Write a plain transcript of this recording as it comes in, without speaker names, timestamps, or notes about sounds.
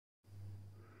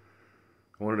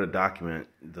I wanted to document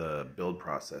the build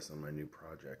process on my new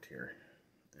project here,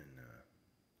 and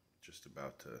just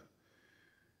about to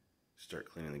start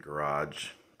cleaning the garage.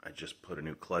 I just put a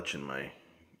new clutch in my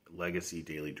legacy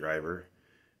daily driver,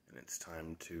 and it's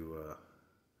time to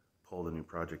pull the new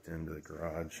project into the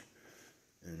garage.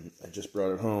 And I just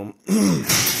brought it home.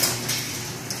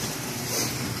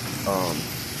 I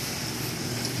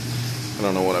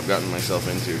don't know what I've gotten myself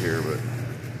into here, but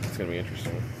it's gonna be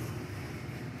interesting.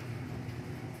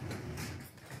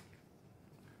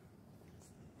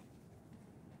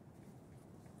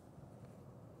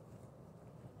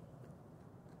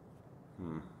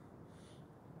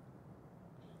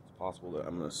 It's possible that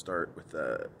I'm gonna start with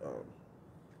that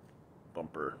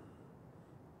bumper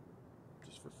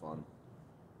just for fun.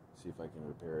 See if I can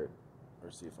repair it,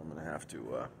 or see if I'm gonna have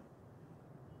to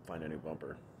find a new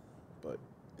bumper. But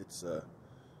it's a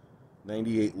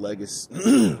 98 Legacy,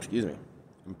 excuse me,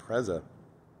 Impreza.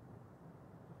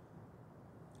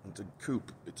 It's a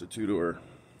coupe. It's a two-door.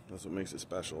 That's what makes it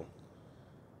special.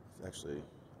 Actually,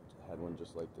 I had one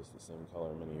just like this, the same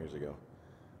color, many years ago.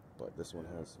 But this one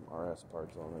has some RS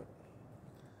parts on it.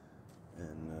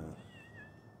 And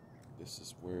this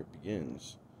is where it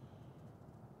begins.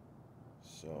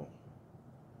 So,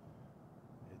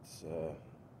 it's,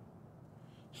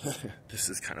 this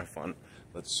is kind of fun.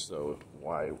 Let's show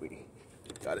why we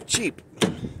got it cheap.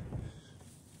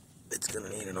 It's gonna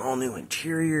need an all new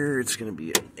interior. It's gonna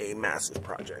be a massive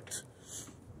project.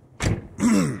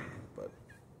 But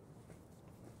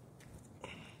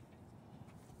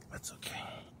that's okay.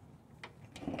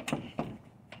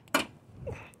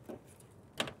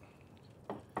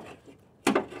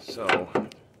 So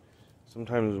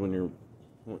sometimes when you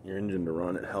want your engine to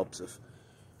run, it helps if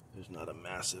there's not a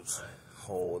massive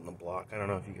hole in the block. I don't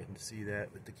know if you can see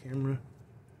that with the camera,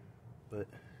 but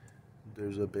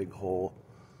there's a big hole.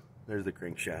 There's the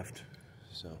crankshaft.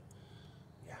 So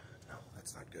yeah, no,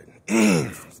 that's not good.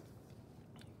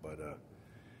 But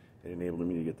it enabled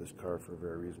me to get this car for a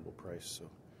very reasonable price. So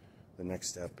the next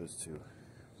step is to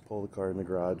pull the car in the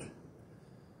garage,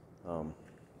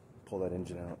 pull that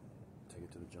engine out, take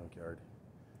it to the junkyard,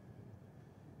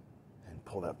 and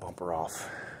pull that bumper off,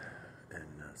 and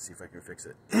see if I can fix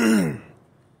it. And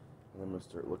I'm going to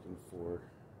start looking for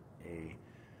a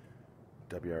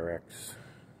WRX,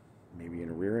 maybe in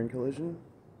a rear end collision,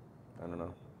 I don't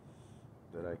know,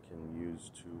 that I can use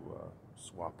to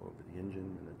swap over the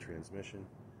engine and the transmission.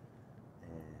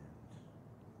 And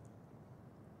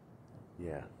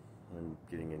yeah, I'm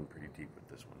getting in pretty deep with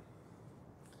this one.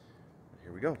 But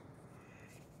here we go.